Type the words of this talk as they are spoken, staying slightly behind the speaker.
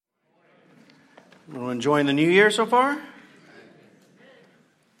Everyone enjoying the new year so far?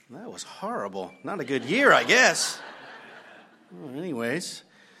 That was horrible. Not a good year, I guess. Well, anyways,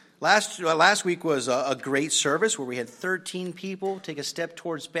 last week was a great service where we had 13 people take a step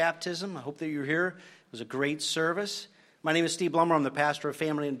towards baptism. I hope that you're here. It was a great service. My name is Steve Blummer. I'm the pastor of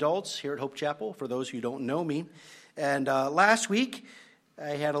Family and Adults here at Hope Chapel, for those who don't know me. And last week,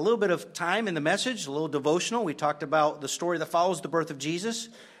 I had a little bit of time in the message, a little devotional. We talked about the story that follows the birth of Jesus,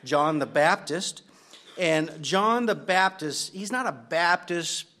 John the Baptist. And John the Baptist, he's not a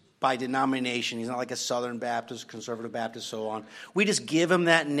Baptist by denomination. He's not like a Southern Baptist, Conservative Baptist, so on. We just give him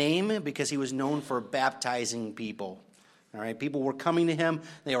that name because he was known for baptizing people. All right, people were coming to him.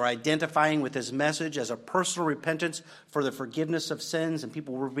 They were identifying with his message as a personal repentance for the forgiveness of sins, and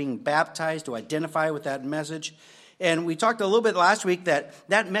people were being baptized to identify with that message. And we talked a little bit last week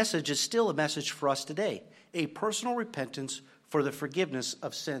that message is still a message for us today, a personal repentance for the forgiveness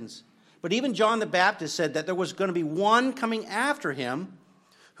of sins. But even John the Baptist said that there was going to be one coming after him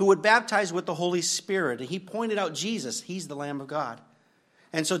who would baptize with the Holy Spirit. And he pointed out Jesus. He's the Lamb of God.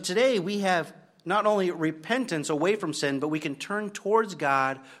 And so today we have not only repentance away from sin, but we can turn towards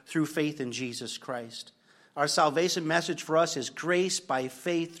God through faith in Jesus Christ. Our salvation message for us is grace by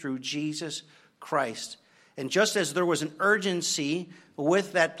faith through Jesus Christ. And just as there was an urgency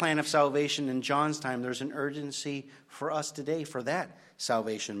with that plan of salvation in John's time, there's an urgency for us today for that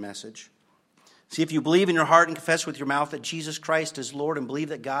salvation message. See, if you believe in your heart and confess with your mouth that Jesus Christ is Lord and believe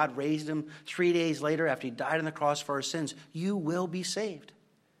that God raised him 3 days later after he died on the cross for our sins, you will be saved.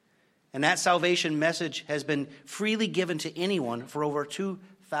 And that salvation message has been freely given to anyone for over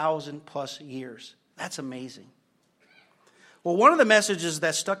 2,000 plus years. That's amazing. Well, one of the messages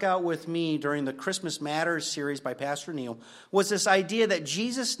that stuck out with me during the Christmas Matters series by Pastor Neil was this idea that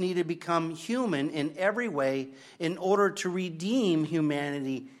Jesus needed to become human in every way in order to redeem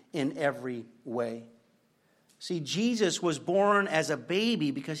humanity in every way. See, Jesus was born as a baby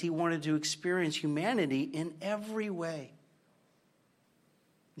because he wanted to experience humanity in every way.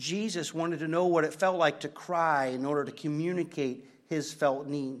 Jesus wanted to know what it felt like to cry in order to communicate his felt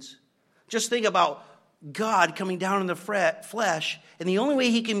needs. Just think about God coming down in the flesh, and the only way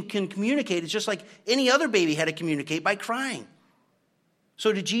he can communicate is just like any other baby had to communicate, by crying.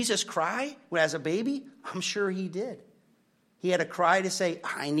 So did Jesus cry as a baby? I'm sure he did. He had a cry to say,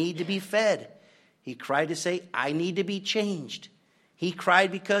 I need to be fed. He cried to say, I need to be changed. He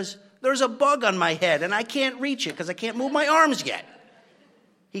cried because there's a bug on my head and I can't reach it because I can't move my arms yet.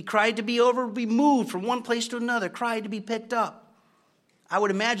 He cried to be moved from one place to another, cried to be picked up. I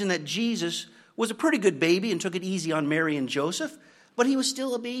would imagine that Jesus was a pretty good baby and took it easy on Mary and Joseph, but he was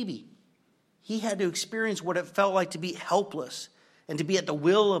still a baby. He had to experience what it felt like to be helpless and to be at the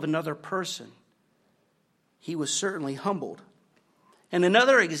will of another person. He was certainly humbled. And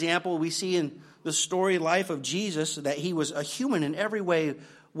another example we see in the story life of Jesus, that he was a human in every way,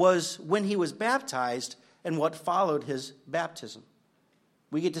 was when he was baptized and what followed his baptism.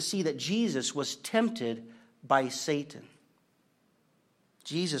 We get to see that Jesus was tempted by Satan.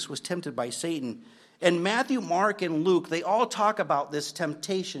 Jesus was tempted by Satan. And Matthew, Mark, and Luke, they all talk about this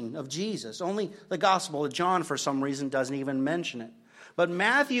temptation of Jesus. Only the Gospel of John, for some reason, doesn't even mention it. But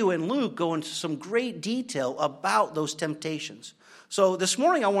Matthew and Luke go into some great detail about those temptations. So this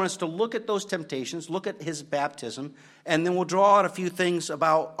morning I want us to look at those temptations, look at his baptism, and then we'll draw out a few things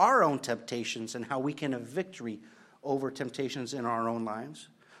about our own temptations and how we can have victory over temptations in our own lives.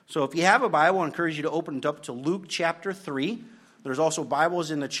 So if you have a Bible, I encourage you to open it up to Luke chapter 3. There's also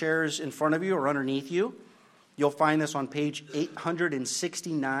Bibles in the chairs in front of you or underneath you. You'll find this on page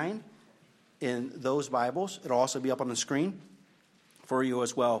 869 in those Bibles. It'll also be up on the screen for you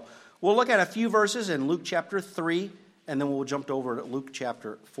as well. We'll look at a few verses in Luke chapter 3, and then we'll jump over to Luke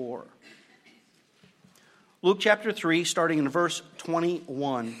chapter 4. Luke chapter 3, starting in verse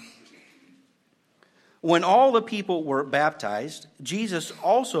 21. When all the people were baptized, Jesus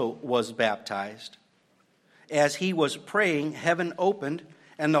also was baptized. As he was praying, heaven opened,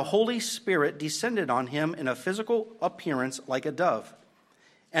 and the Holy Spirit descended on him in a physical appearance like a dove.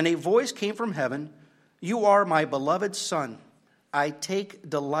 And a voice came from heaven, "You are my beloved Son. I take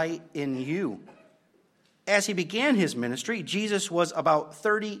delight in you." As he began his ministry, Jesus was about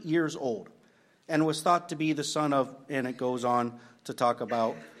 30 years old and was thought to be the son of, and it goes on to talk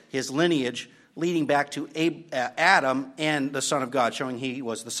about his lineage leading back to Adam and the Son of God, showing he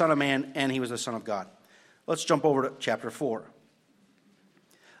was the Son of Man and he was the Son of God. Let's jump over to chapter 4.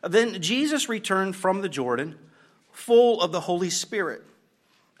 Then Jesus returned from the Jordan, full of the Holy Spirit,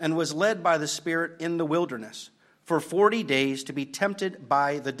 and was led by the Spirit in the wilderness for 40 days to be tempted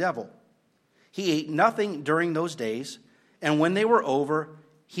by the devil. He ate nothing during those days, and when they were over,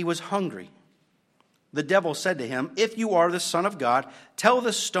 he was hungry. The devil said to him, "If you are the Son of God, tell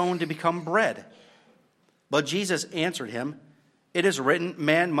the stone to become bread." But Jesus answered him, "It is written,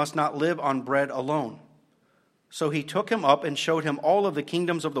 man must not live on bread alone." So he took him up and showed him all of the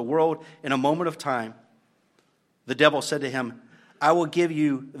kingdoms of the world in a moment of time. The devil said to him, "I will give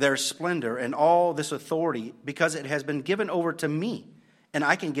you their splendor and all this authority, because it has been given over to me, and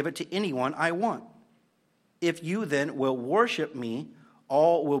I can give it to anyone I want. If you then will worship me,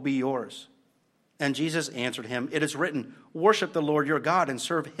 all will be yours." And Jesus answered him, "It is written, worship the Lord your God and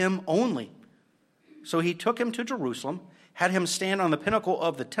serve him only." So he took him to Jerusalem, had him stand on the pinnacle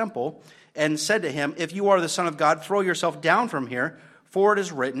of the temple, and said to him, "If you are the Son of God, throw yourself down from here, for it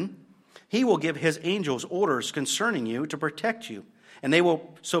is written, he will give his angels orders concerning you to protect you, and they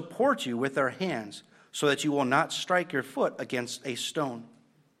will support you with their hands, so that you will not strike your foot against a stone."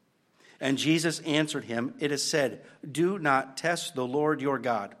 And Jesus answered him, "It is said, do not test the Lord your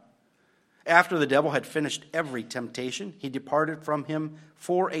God." After the devil had finished every temptation, he departed from him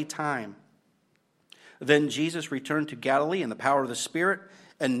for a time. Then Jesus returned to Galilee in the power of the Spirit,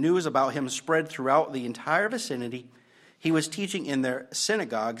 and news about him spread throughout the entire vicinity. He was teaching in their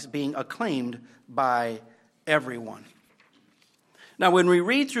synagogues, being acclaimed by everyone. Now, when we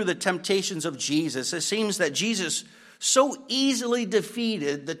read through the temptations of Jesus, it seems that Jesus so easily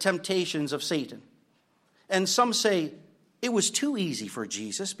defeated the temptations of Satan. And some say it was too easy for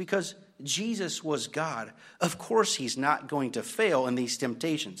Jesus because Jesus was God. Of course, he's not going to fail in these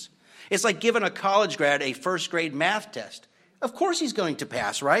temptations. It's like giving a college grad a first grade math test. Of course he's going to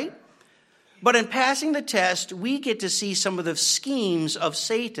pass, right? But in passing the test, we get to see some of the schemes of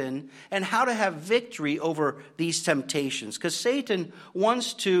Satan and how to have victory over these temptations. Because Satan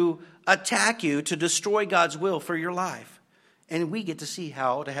wants to attack you to destroy God's will for your life. And we get to see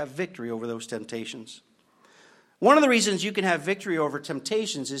how to have victory over those temptations. One of the reasons you can have victory over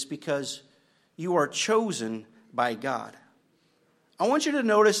temptations is because you are chosen by God. I want you to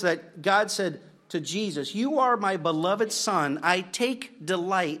notice that God said to Jesus, "You are my beloved Son. I take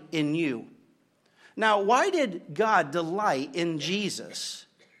delight in you." Now, why did God delight in Jesus?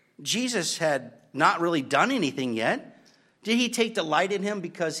 Jesus had not really done anything yet. Did he take delight in him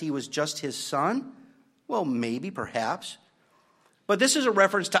because he was just his son? Well, maybe, perhaps. But this is a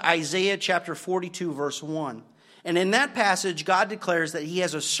reference to Isaiah chapter 42, verse 1. And in that passage, God declares that he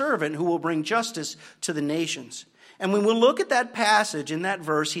has a servant who will bring justice to the nations. And when we look at that passage in that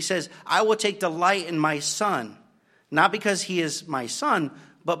verse, he says, "I will take delight in my son," not because he is my son,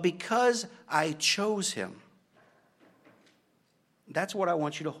 but because I chose him. That's what I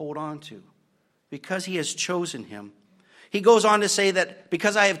want you to hold on to, because he has chosen him. He goes on to say that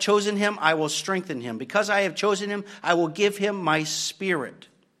because I have chosen him, I will strengthen him. Because I have chosen him, I will give him my spirit.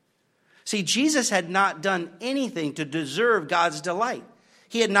 See, Jesus had not done anything to deserve God's delight.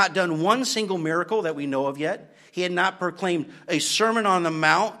 He had not done one single miracle that we know of yet. He had not proclaimed a Sermon on the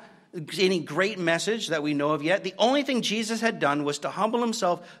Mount, any great message that we know of yet. The only thing Jesus had done was to humble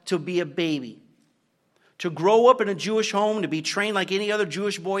himself to be a baby, to grow up in a Jewish home, to be trained like any other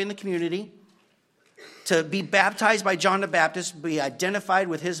Jewish boy in the community, to be baptized by John the Baptist, be identified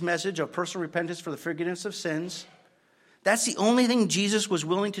with his message of personal repentance for the forgiveness of sins. That's the only thing Jesus was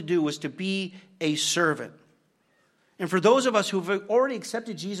willing to do, was to be a servant. And for those of us who've already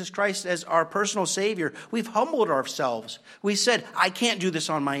accepted Jesus Christ as our personal Savior, we've humbled ourselves. We said, "I can't do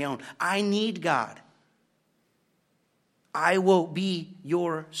this on my own. I need God. I will be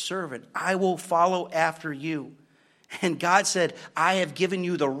your servant. I will follow after you." And God said, "I have given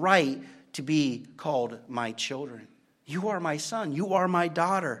you the right to be called my children. You are my son. You are my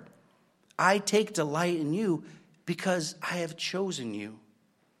daughter. I take delight in you because I have chosen you."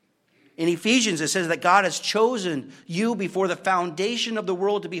 In Ephesians, it says that God has chosen you before the foundation of the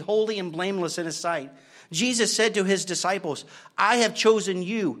world to be holy and blameless in his sight. Jesus said to his disciples, "I have chosen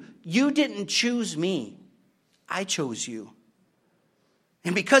you. You didn't choose me. I chose you."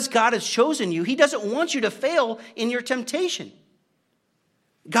 And because God has chosen you, he doesn't want you to fail in your temptation.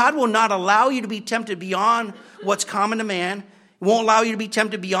 God will not allow you to be tempted beyond what's common to man. He won't allow you to be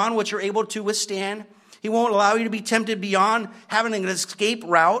tempted beyond what you're able to withstand. He won't allow you to be tempted beyond having an escape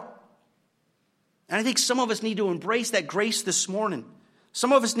route. And I think some of us need to embrace that grace this morning.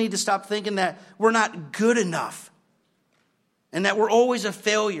 Some of us need to stop thinking that we're not good enough and that we're always a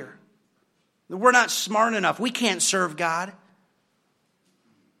failure, that we're not smart enough. We can't serve God.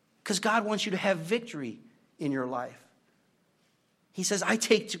 Because God wants you to have victory in your life. He says, "I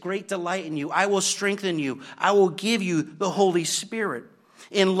take great delight in you. I will strengthen you. I will give you the Holy Spirit."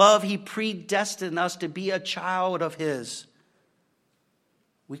 In love, he predestined us to be a child of his.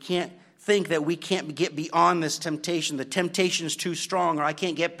 We can't think that we can't get beyond this temptation. The temptation is too strong, or I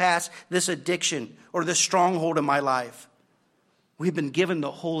can't get past this addiction or this stronghold in my life. We've been given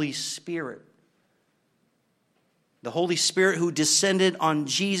the Holy Spirit. The Holy Spirit who descended on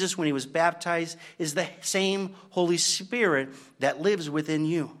Jesus when he was baptized is the same Holy Spirit that lives within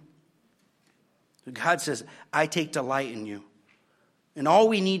you. God says, I take delight in you. And all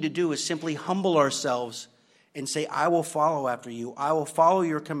we need to do is simply humble ourselves and say, I will follow after you. I will follow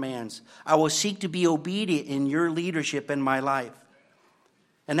your commands. I will seek to be obedient in your leadership in my life.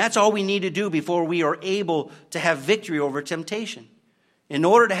 And that's all we need to do before we are able to have victory over temptation. In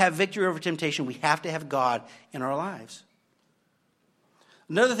order to have victory over temptation, we have to have God in our lives.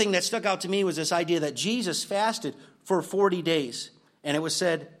 Another thing that stuck out to me was this idea that Jesus fasted for 40 days. And it was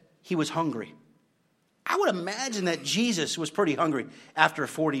said he was hungry. I would imagine that Jesus was pretty hungry after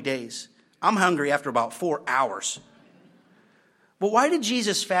 40 days. I'm hungry after about 4 hours. But why did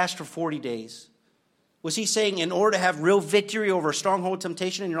Jesus fast for 40 days? Was he saying in order to have real victory over stronghold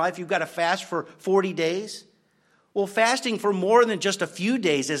temptation in your life, you've got to fast for 40 days? Well, fasting for more than just a few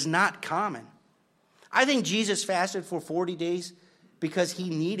days is not common. I think Jesus fasted for 40 days because he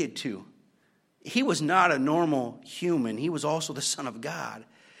needed to. He was not a normal human. He was also the Son of God.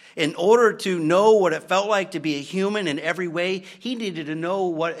 In order to know what it felt like to be a human in every way, he needed to know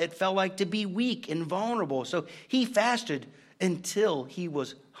what it felt like to be weak and vulnerable. So he fasted until he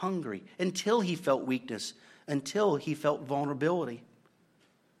was hungry, until he felt weakness, until he felt vulnerability.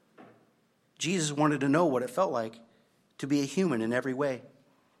 Jesus wanted to know what it felt like to be a human in every way.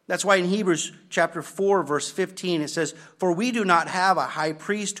 That's why in Hebrews chapter 4, verse 15, it says, For we do not have a high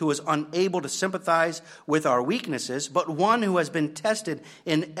priest who is unable to sympathize with our weaknesses, but one who has been tested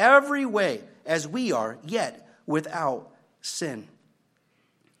in every way as we are, yet without sin.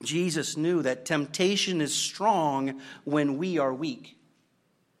 Jesus knew that temptation is strong when we are weak.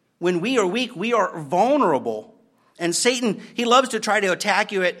 When we are weak, we are vulnerable. And Satan, he loves to try to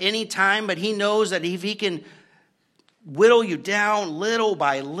attack you at any time, but he knows that if he can whittle you down little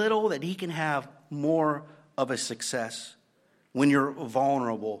by little, that he can have more of a success when you're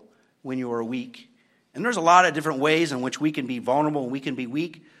vulnerable, when you are weak. And there's a lot of different ways in which we can be vulnerable and we can be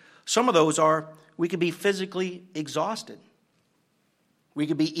weak. Some of those are we can be physically exhausted. We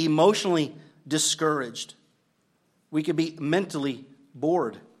could be emotionally discouraged. We could be mentally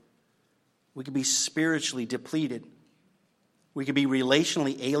bored. We could be spiritually depleted. We could be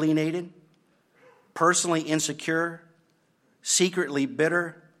relationally alienated, personally insecure, secretly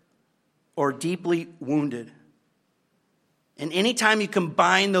bitter, or deeply wounded. And anytime you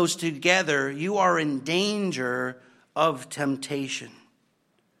combine those together, you are in danger of temptation.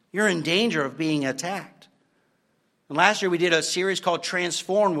 You're in danger of being attacked. And last year we did a series called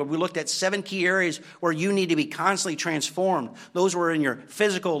Transform, where we looked at 7 key areas where you need to be constantly transformed. Those were in your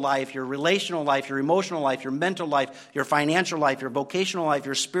physical life, your relational life, your emotional life, your mental life, your financial life, your vocational life,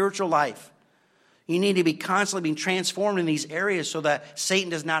 your spiritual life. You need to be constantly being transformed in these areas so that Satan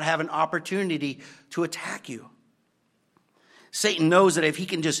does not have an opportunity to attack you. Satan knows that if he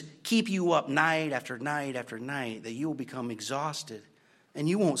can just keep you up night after night after night, that you will become exhausted and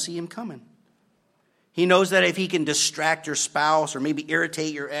you won't see him coming. He knows that if he can distract your spouse or maybe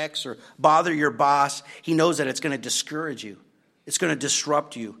irritate your ex or bother your boss, he knows that it's going to discourage you. It's going to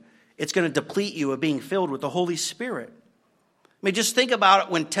disrupt you. It's going to deplete you of being filled with the Holy Spirit. I mean, just think about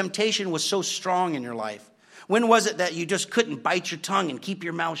it when temptation was so strong in your life. When was it that you just couldn't bite your tongue and keep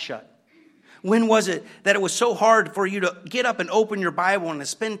your mouth shut? When was it that it was so hard for you to get up and open your Bible and to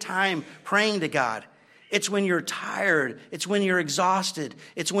spend time praying to God? It's when you're tired. It's when you're exhausted.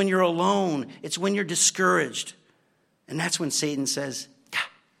 It's when you're alone. It's when you're discouraged. And that's when Satan says,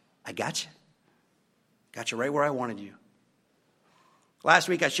 I got you. Got you right where I wanted you. Last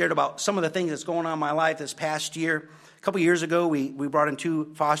week I shared about some of the things that's going on in my life this past year. A couple years ago, we brought in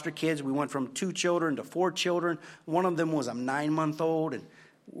 2 foster kids. We went from 2 children to 4 children. One of them was a 9-month-old, and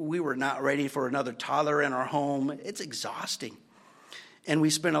we were not ready for another toddler in our home. It's exhausting. And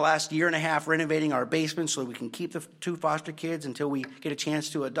we spent the last year and a half renovating our basement so we can keep the 2 foster kids until we get a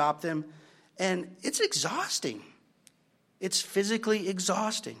chance to adopt them. And it's exhausting. It's physically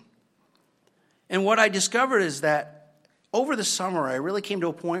exhausting. And what I discovered is that over the summer, I really came to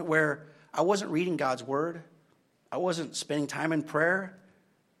a point where I wasn't reading God's word. I wasn't spending time in prayer,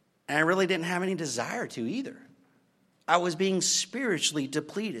 and I really didn't have any desire to either. I was being spiritually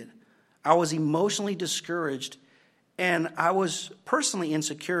depleted. I was emotionally discouraged, and I was personally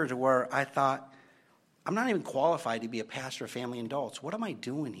insecure to where I thought, I'm not even qualified to be a pastor of family and adults. What am I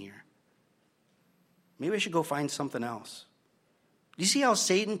doing here? Maybe I should go find something else. Do you see how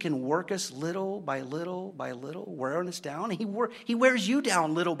Satan can work us little by little by little, wearing us down? He wears you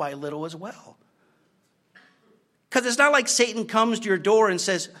down little by little as well. Because it's not like Satan comes to your door and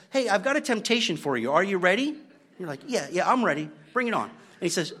says, hey, I've got a temptation for you. Are you ready? You're like, yeah, I'm ready. Bring it on. And he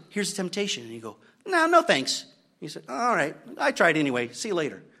says, here's the temptation. And you go, no thanks. He said, all right, I tried anyway. See you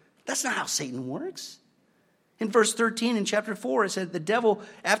later. That's not how Satan works. In verse 13 in chapter 4, it said, the devil,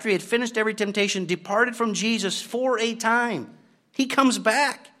 after he had finished every temptation, departed from Jesus for a time. He comes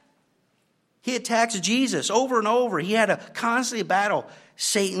back. He attacks Jesus over and over. He had to constantly battle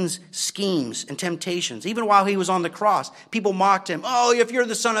Satan's schemes and temptations. Even while he was on the cross, people mocked him. Oh, if you're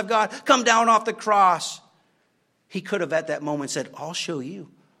the Son of God, come down off the cross. He could have at that moment said, I'll show you.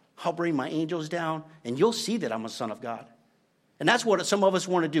 I'll bring my angels down, and you'll see that I'm a son of God. And that's what some of us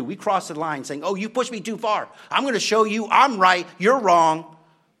want to do. We cross the line saying, oh, you pushed me too far. I'm going to show you I'm right, you're wrong.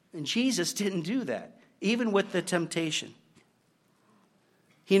 And Jesus didn't do that, even with the temptation.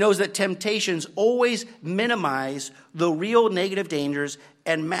 He knows that temptations always minimize the real negative dangers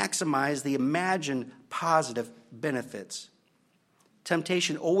and maximize the imagined positive benefits.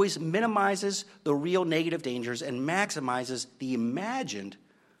 Temptation always minimizes the real negative dangers and maximizes the imagined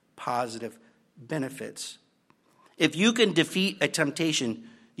positive benefits. If you can defeat a temptation,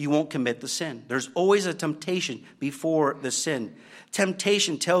 you won't commit the sin. There's always a temptation before the sin.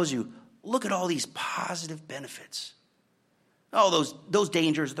 Temptation tells you, look at all these positive benefits. Oh, those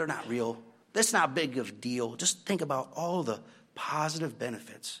dangers, they're not real. That's not big of a deal. Just think about all the positive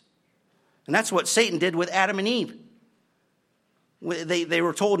benefits. And that's what Satan did with Adam and Eve. They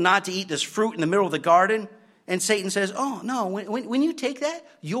were told not to eat this fruit in the middle of the garden. And Satan says, oh, no, when you take that,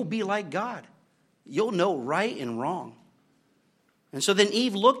 you'll be like God. You'll know right and wrong. And so then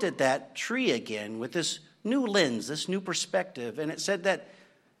Eve looked at that tree again with this new lens, this new perspective. And it said that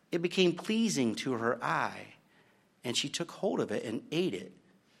it became pleasing to her eye. And she took hold of it and ate it,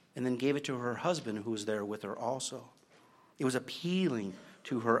 and then gave it to her husband who was there with her also. It was appealing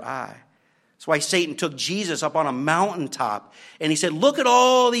to her eye. That's why Satan took Jesus up on a mountaintop, and he said, look at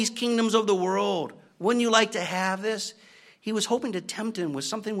all these kingdoms of the world. Wouldn't you like to have this? He was hoping to tempt him with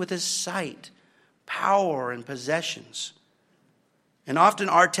something with his sight, power, and possessions. And often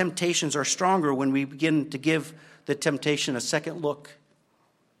our temptations are stronger when we begin to give the temptation a second look.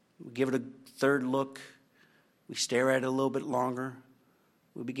 We give it a third look. We stare at it a little bit longer.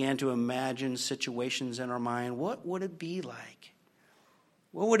 We began to imagine situations in our mind. What would it be like?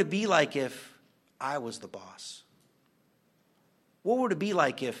 What would it be like if I was the boss? What would it be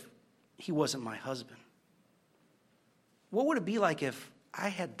like if he wasn't my husband? What would it be like if I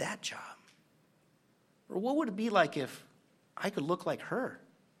had that job? Or what would it be like if I could look like her?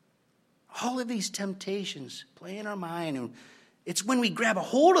 All of these temptations play in our mind, and it's when we grab a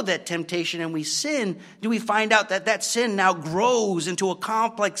hold of that temptation and we sin, do we find out that sin now grows into a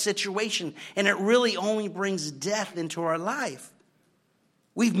complex situation, and it really only brings death into our life.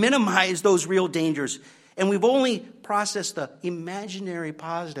 We've minimized those real dangers, and we've only processed the imaginary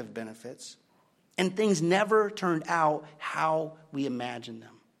positive benefits, and things never turned out how we imagined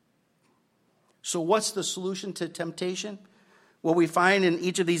them. So what's the solution to temptation? Well, we find in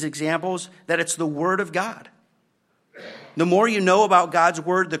each of these examples that it's the Word of God. The more you know about God's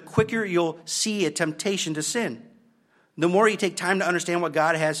word, the quicker you'll see a temptation to sin. The more you take time to understand what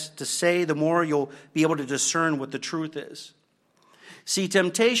God has to say, the more you'll be able to discern what the truth is. See,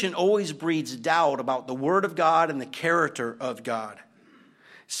 temptation always breeds doubt about the word of God and the character of God.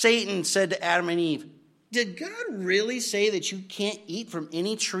 Satan said to Adam and Eve, did God really say that you can't eat from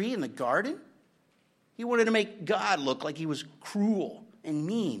any tree in the garden? He wanted to make God look like he was cruel and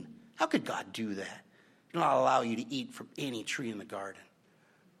mean. How could God do that? Not allow you to eat from any tree in the garden.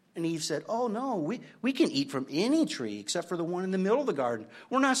 And Eve said, oh no, we can eat from any tree except for the one in the middle of the garden.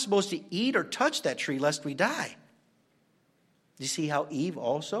 We're not supposed to eat or touch that tree lest we die. Do you see how Eve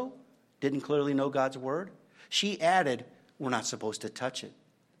also didn't clearly know God's word? She added, we're not supposed to touch it.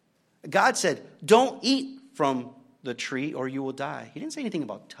 God said, don't eat from the tree or you will die. He didn't say anything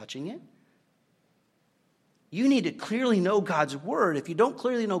about touching it. You need to clearly know God's word. If you don't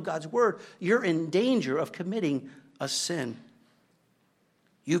clearly know God's word, you're in danger of committing a sin.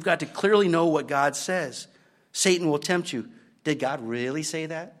 You've got to clearly know what God says. Satan will tempt you. Did God really say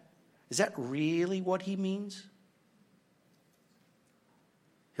that? Is that really what he means?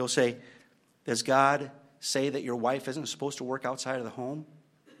 He'll say, does God say that your wife isn't supposed to work outside of the home?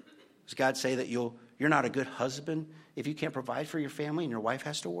 Does God say that you're not a good husband if you can't provide for your family and your wife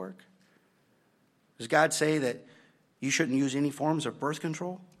has to work? Does God say that you shouldn't use any forms of birth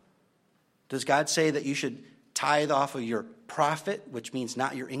control? Does God say that you should tithe off of your profit, which means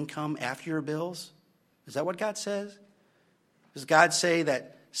not your income after your bills? Is that what God says? Does God say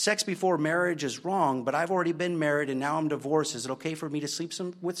that sex before marriage is wrong, but I've already been married and now I'm divorced? Is it okay for me to sleep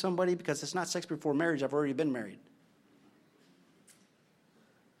with somebody because it's not sex before marriage? I've already been married.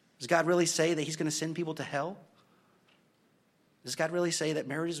 Does God really say that he's going to send people to hell? Does God really say that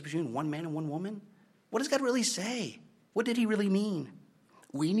marriage is between one man and one woman? What does God really say? What did he really mean?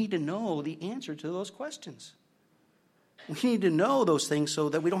 We need to know the answer to those questions. We need to know those things so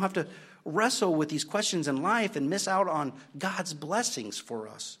that we don't have to wrestle with these questions in life and miss out on God's blessings for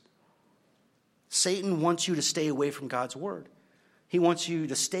us. Satan wants you to stay away from God's word. He wants you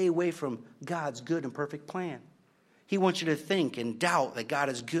to stay away from God's good and perfect plan. He wants you to think and doubt that God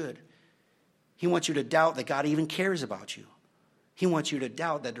is good. He wants you to doubt that God even cares about you. He wants you to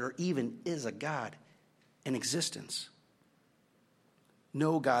doubt that there even is a God in existence.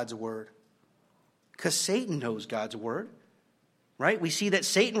 Know God's word. Because Satan knows God's word. Right? We see that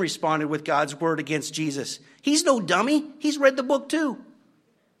Satan responded with God's word against Jesus. He's no dummy. He's read the book too.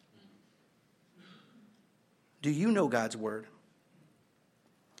 Do you know God's word?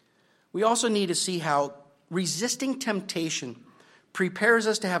 We also need to see how resisting temptation prepares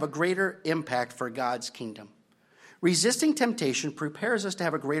us to have a greater impact for God's kingdom. Resisting temptation prepares us to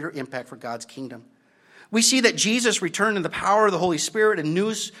have a greater impact for God's kingdom. We see that Jesus returned in the power of the Holy Spirit and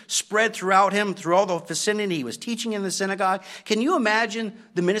news spread throughout him, through all the vicinity. He was teaching in the synagogue. Can you imagine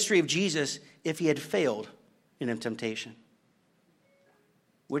the ministry of Jesus if he had failed in a temptation?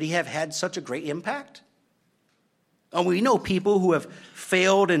 Would he have had such a great impact? And we know people who have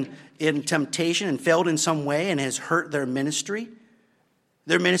failed in temptation and failed in some way and has hurt their ministry.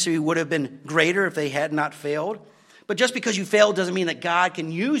 Their ministry would have been greater if they had not failed. But just because you fail doesn't mean that God can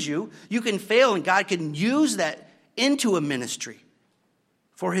use you. You can fail and God can use that into a ministry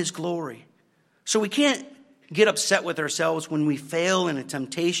for his glory. So we can't get upset with ourselves when we fail in a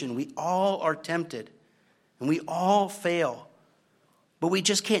temptation. We all are tempted and we all fail. But we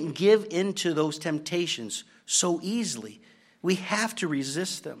just can't give into those temptations so easily. We have to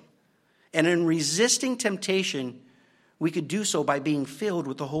resist them. And in resisting temptation, we could do so by being filled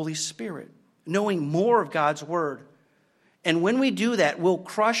with the Holy Spirit, knowing more of God's word. And when we do that, we'll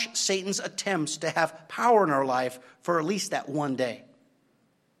crush Satan's attempts to have power in our life for at least that one day.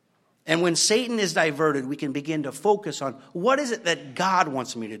 And when Satan is diverted, we can begin to focus on what is it that God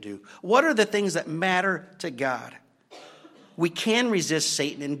wants me to do? What are the things that matter to God? We can resist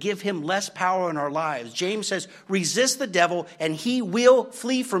Satan and give him less power in our lives. James says, resist the devil and he will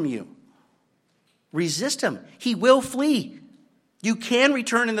flee from you. Resist him. He will flee. You can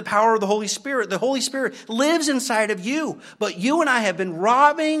return in the power of the Holy Spirit. The Holy Spirit lives inside of you. But you and I have been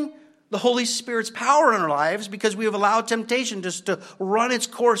robbing the Holy Spirit's power in our lives because we have allowed temptation just to run its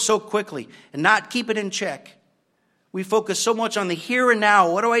course so quickly and not keep it in check. We focus so much on the here and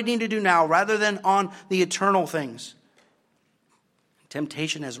now. What do I need to do now? Rather than on the eternal things.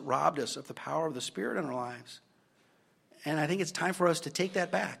 Temptation has robbed us of the power of the Spirit in our lives. And I think it's time for us to take that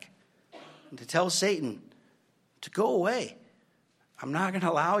back and to tell Satan to go away. I'm not going to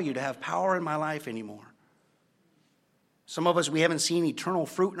allow you to have power in my life anymore. Some of us, we haven't seen eternal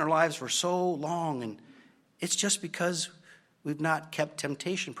fruit in our lives for so long, and it's just because we've not kept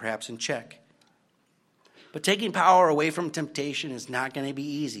temptation perhaps in check. But taking power away from temptation is not going to be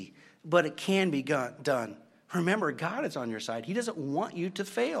easy, but it can be done. Remember, God is on your side. He doesn't want you to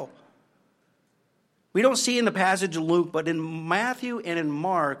fail. We don't see in the passage of Luke, but in Matthew and in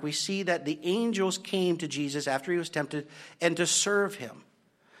Mark, we see that the angels came to Jesus after he was tempted and to serve him.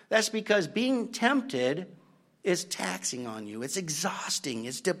 That's because being tempted is taxing on you. It's exhausting.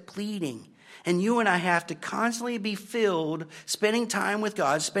 It's depleting. And you and I have to constantly be filled, spending time with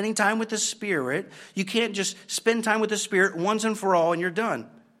God, spending time with the Spirit. You can't just spend time with the Spirit once and for all and you're done.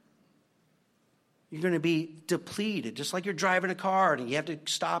 You're going to be depleted, just like you're driving a car and you have to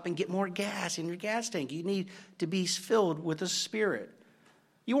stop and get more gas in your gas tank. You need to be filled with the Spirit.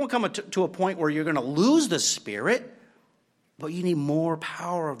 You won't come to a point where you're going to lose the Spirit, but you need more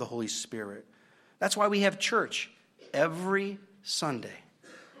power of the Holy Spirit. That's why we have church every Sunday.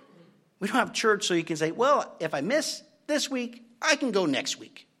 We don't have church so you can say, well, if I miss this week, I can go next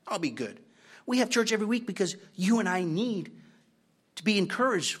week. I'll be good. We have church every week because you and I need to be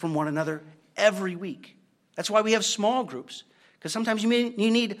encouraged from one another every week. That's why we have small groups. Because sometimes you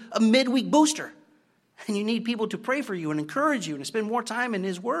need a midweek booster. And you need people to pray for you and encourage you and to spend more time in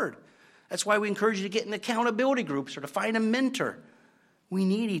his word. That's why we encourage you to get in accountability groups or to find a mentor. We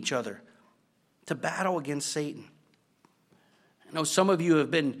need each other to battle against Satan. I know some of you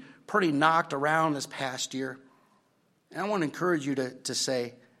have been pretty knocked around this past year. And I want to encourage you to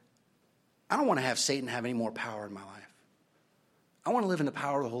say, I don't want to have Satan have any more power in my life. I want to live in the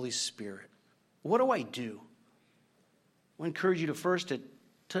power of the Holy Spirit. What do I do? I encourage you to first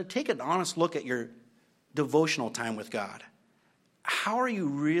to take an honest look at your devotional time with God. How are you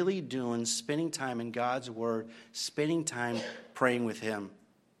really doing spending time in God's Word, spending time praying with Him?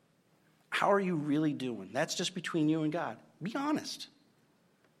 How are you really doing? That's just between you and God. Be honest.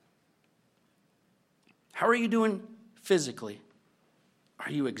 How are you doing physically?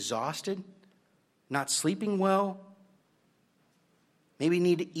 Are you exhausted? Not sleeping well? Maybe you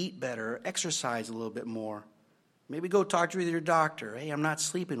need to eat better, exercise a little bit more. Maybe go talk to your doctor. Hey, I'm not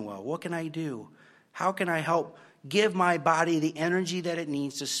sleeping well. What can I do? How can I help give my body the energy that it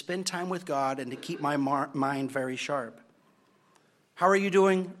needs to spend time with God and to keep my mind very sharp? How are you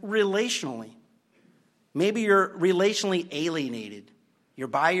doing relationally? Maybe you're relationally alienated. You're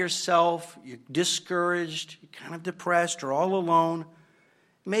by yourself, you're discouraged, you're kind of depressed or all alone.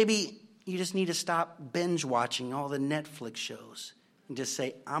 Maybe you just need to stop binge watching all the Netflix shows and just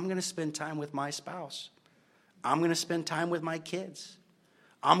say, I'm going to spend time with my spouse. I'm going to spend time with my kids.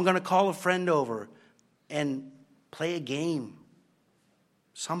 I'm going to call a friend over and play a game,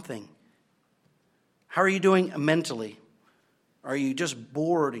 something. How are you doing mentally? Are you just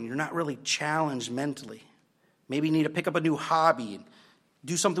bored and you're not really challenged mentally? Maybe you need to pick up a new hobby and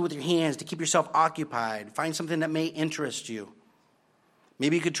do something with your hands to keep yourself occupied. Find something that may interest you.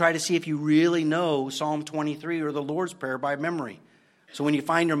 Maybe you could try to see if you really know Psalm 23 or the Lord's Prayer by memory. So when you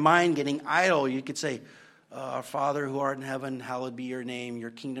find your mind getting idle, you could say, Our Father who art in heaven, hallowed be your name, your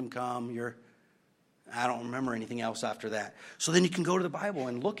kingdom come, I don't remember anything else after that. So then you can go to the Bible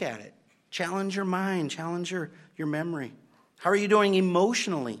and look at it. Challenge your mind, challenge your memory. How are you doing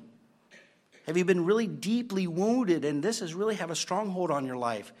emotionally? Have you been really deeply wounded and this has really have a stronghold on your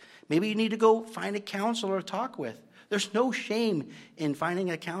life? Maybe you need to go find a counselor to talk with. There's no shame in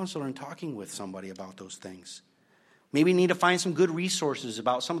finding a counselor and talking with somebody about those things. Maybe you need to find some good resources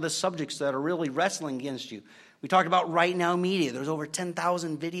about some of the subjects that are really wrestling against you. We talked about Right Now Media. There's over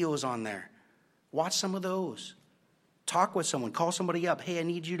 10,000 videos on there. Watch some of those. Talk with someone. Call somebody up. Hey, I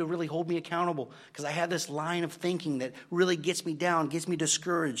need you to really hold me accountable because I have this line of thinking that really gets me down, gets me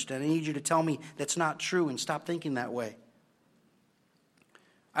discouraged, and I need you to tell me that's not true and stop thinking that way.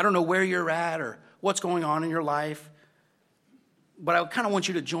 I don't know where you're at or what's going on in your life, but I kind of want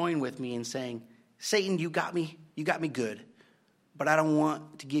you to join with me in saying, Satan, you got me good, but I don't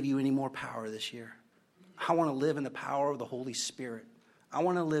want to give you any more power this year. I want to live in the power of the Holy Spirit. I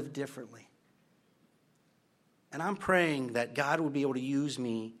want to live differently. And I'm praying that God would be able to use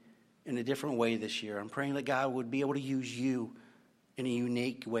me in a different way this year. I'm praying that God would be able to use you in a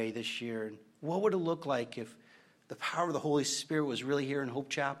unique way this year. And what would it look like if the power of the Holy Spirit was really here in Hope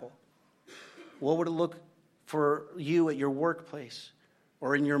Chapel? What would it look for you at your workplace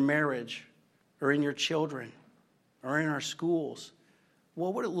or in your marriage or in your children or in our schools?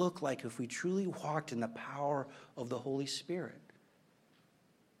 What would it look like if we truly walked in the power of the Holy Spirit?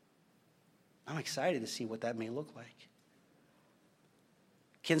 I'm excited to see what that may look like.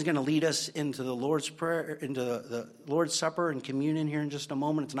 Ken's going to lead us into the Lord's Prayer, into the Lord's Supper and communion here in just a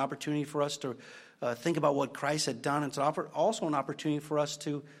moment. It's an opportunity for us to think about what Christ had done. It's also an opportunity for us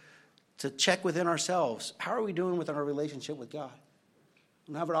to check within ourselves. How are we doing with our relationship with God?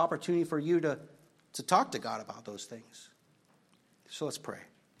 And have an opportunity for you to talk to God about those things. So let's pray.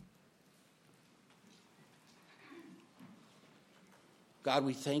 God,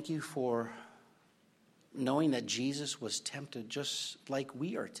 we thank you for knowing that Jesus was tempted just like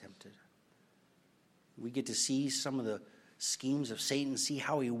we are tempted. We get to see some of the schemes of Satan, see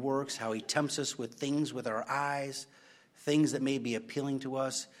how he works, how he tempts us with things with our eyes, things that may be appealing to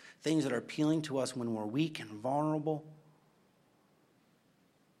us, things that are appealing to us when we're weak and vulnerable.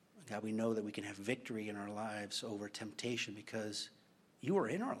 God, we know that we can have victory in our lives over temptation because you are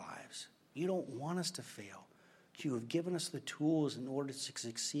in our lives. You don't want us to fail. You have given us the tools in order to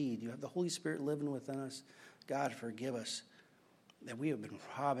succeed. You have the Holy Spirit living within us. God, forgive us that we have been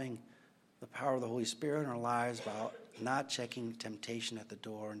robbing the power of the Holy Spirit in our lives about not checking temptation at the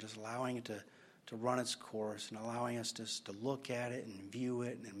door and just allowing it to run its course and allowing us just to look at it and view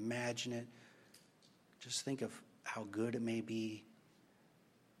it and imagine it. Just think of how good it may be.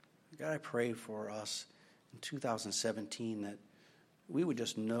 God, I pray for us in 2017 that we would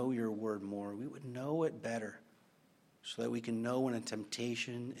just know your word more. We would know it better so that we can know when a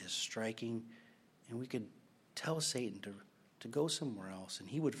temptation is striking and we could tell Satan to go somewhere else and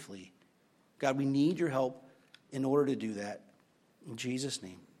he would flee. God, we need your help in order to do that. In Jesus'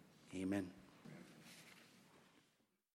 name, amen.